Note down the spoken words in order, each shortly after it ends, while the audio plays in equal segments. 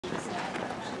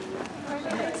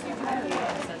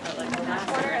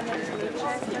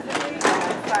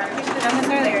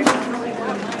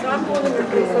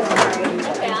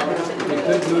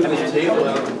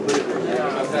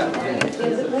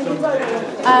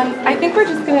I think we're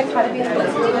just going to kind of be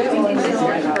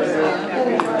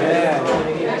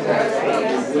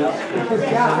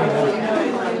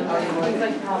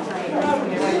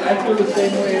I feel the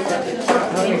same way.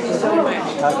 Thank you so much.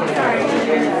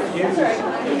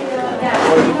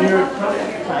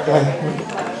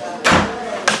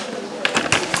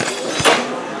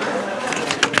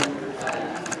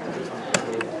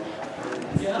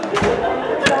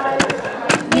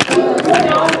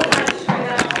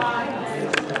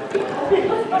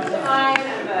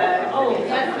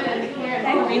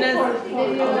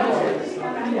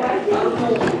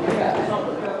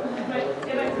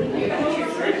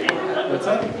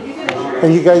 Are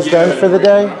you guys done for the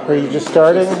day? Or are you just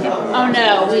starting? Oh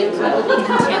no, we will be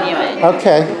continuing.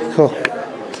 Okay, cool.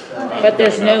 But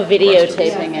there's no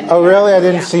videotaping in. Oh really? I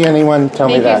didn't see anyone tell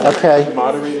me that. Okay.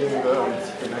 Moderating the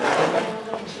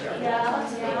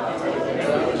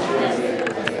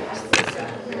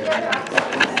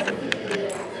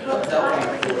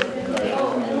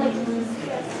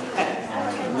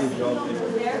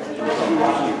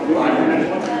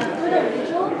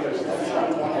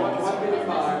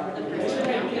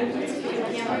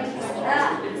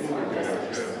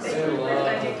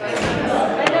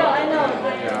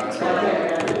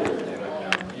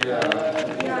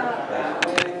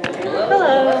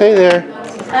Hey there.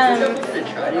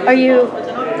 Are you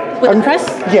with the press?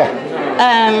 Yeah.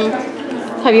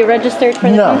 Have you registered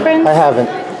for the conference? No, I haven't.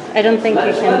 I don't think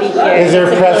you can be here. Is there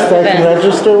press that I can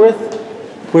register with?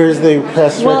 Where's the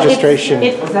press registration?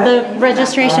 It's the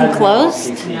registration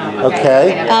closed.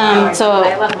 Okay. And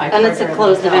it's a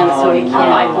closed event, so we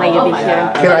can't let you be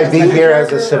here. Can I be here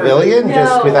as a civilian,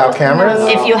 just without cameras?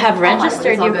 If you have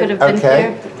registered, you could have been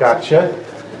here. Okay, gotcha.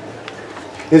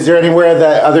 Is there anywhere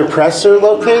that other press are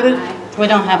located? We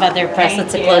don't have other press.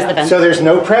 It's a closed event. So there's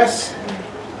no press?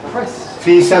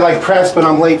 So you said like press, but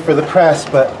I'm late for the press,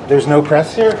 but there's no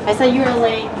press here? I said you were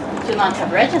late to not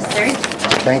have registered.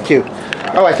 Thank you.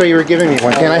 Oh, I thought you were giving me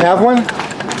one. Can I have one?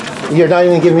 You're not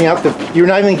even giving me out you're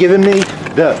not even giving me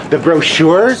the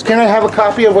brochures? Can I have a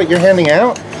copy of what you're handing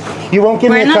out? You won't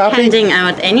give me a copy? We're not handing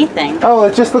out anything. Oh,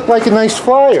 it just looked like a nice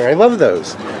flyer. I love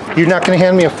those. You're not going to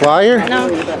hand me a flyer? No.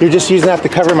 You're just using that to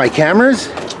cover my cameras?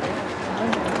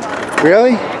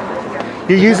 Really?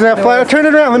 You're using that flyer? Turn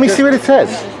it around. Let me see what it says.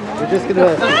 We're just going to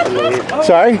ask you to leave.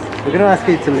 Sorry? We're going to ask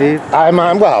you to leave.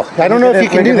 Well, I don't know if you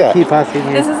can do that. Keep asking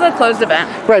you. This is a closed event.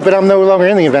 Right, but I'm no longer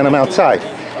in the event. I'm outside.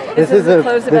 This is a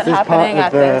closed event happening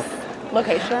at this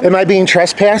location. Am I being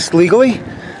trespassed legally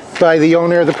by the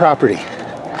owner of the property?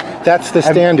 That's the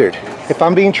standard. If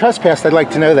I'm being trespassed, I'd like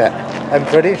to know that. I'm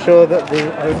pretty sure that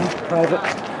the only private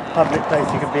public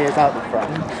place you can be is out the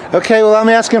front. Okay, well I'm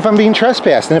asking if I'm being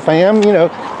trespassed, and if I am,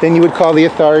 then you would call the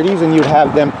authorities and you'd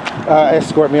have them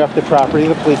escort me off the property,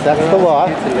 the police. That's the law.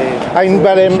 But I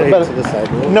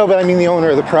mean the owner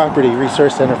of the property,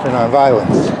 Resource Center for Nonviolence.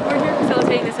 We're here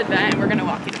facilitating this event, and we're going to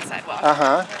walk you to the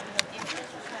sidewalk.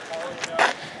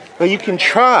 Well, you can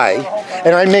try,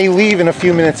 and I may leave in a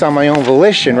few minutes on my own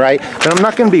volition, right? But I'm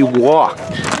not going to be walked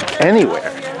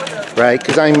anywhere, right?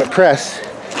 Because I'm a press.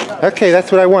 Okay,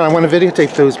 that's what I want. I want to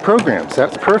videotape those programs.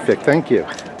 That's perfect. Thank you.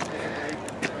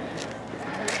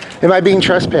 Am I being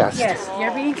trespassed? Yes,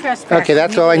 you're being trespassed. Okay,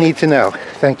 that's all I need to know.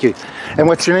 Thank you. And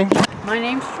what's your name? My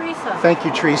name's Teresa. Thank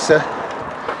you, Teresa.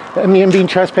 I mean, I'm being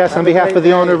trespassed on behalf of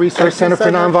the owner of Resource Center for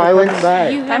Nonviolence.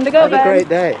 Time to go, Have a great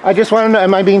day. I just want to know,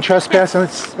 am I being trespassed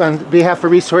on behalf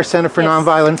of Resource Center for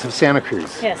Nonviolence of Santa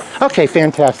Cruz? Yes. Okay,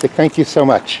 fantastic. Thank you so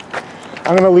much.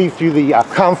 I'm going to leave through the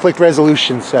Conflict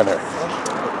Resolution Center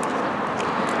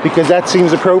because that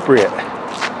seems appropriate.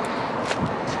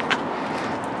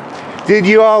 Did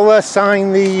you all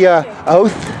sign the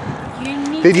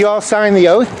oath? Did you all sign the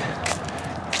oath?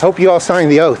 Hope you all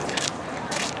signed the oath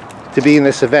to be in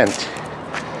this event.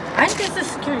 I'm just a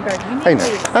security guard. You need I know.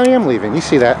 to leave. I am leaving. You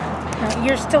see that? No,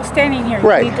 you're still standing here.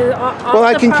 Right. You need to, Well,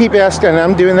 I can keep asking.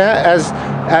 I'm doing that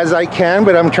as I can,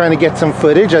 but I'm trying to get some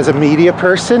footage as a media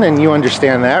person, and you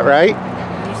understand that, right?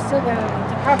 You still got to leave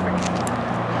the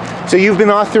property. So you've been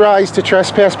authorized to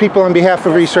trespass people on behalf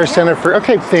of Resource Center for...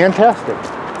 Okay, fantastic.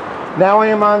 Now I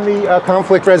am on the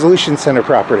Conflict Resolution Center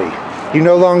property. You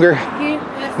no longer...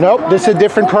 Nope, this is a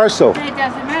different parcel. It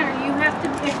doesn't matter. You have to,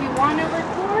 if you want to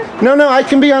record. No, I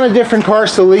can be on a different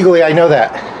parcel legally. I know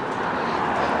that.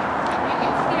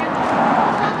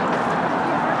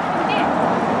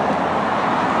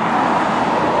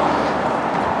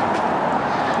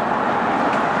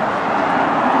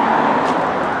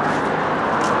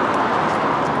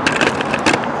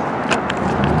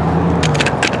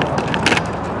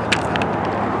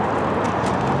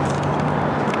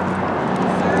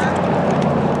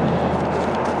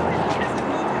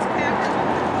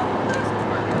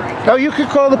 Oh, you could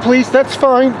call the police, that's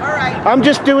fine. All right. I'm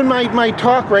just doing my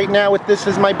talk right now with this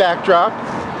as my backdrop.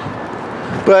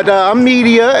 But I'm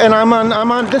media and I'm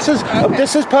on this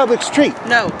is public street.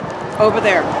 No, over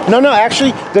there. No,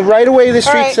 actually the right of way of the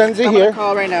street All right, sends it I'm here. gonna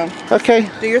call right now. Okay.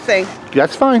 Do your thing.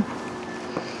 That's fine.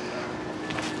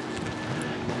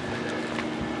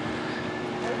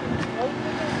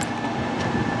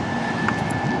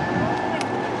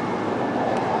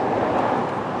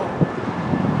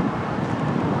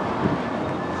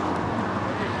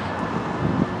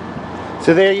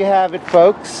 So there you have it,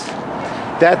 folks.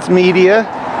 That's media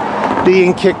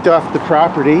being kicked off the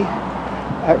property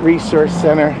at Resource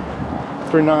Center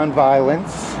for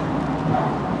Nonviolence.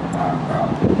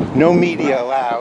 No media allowed.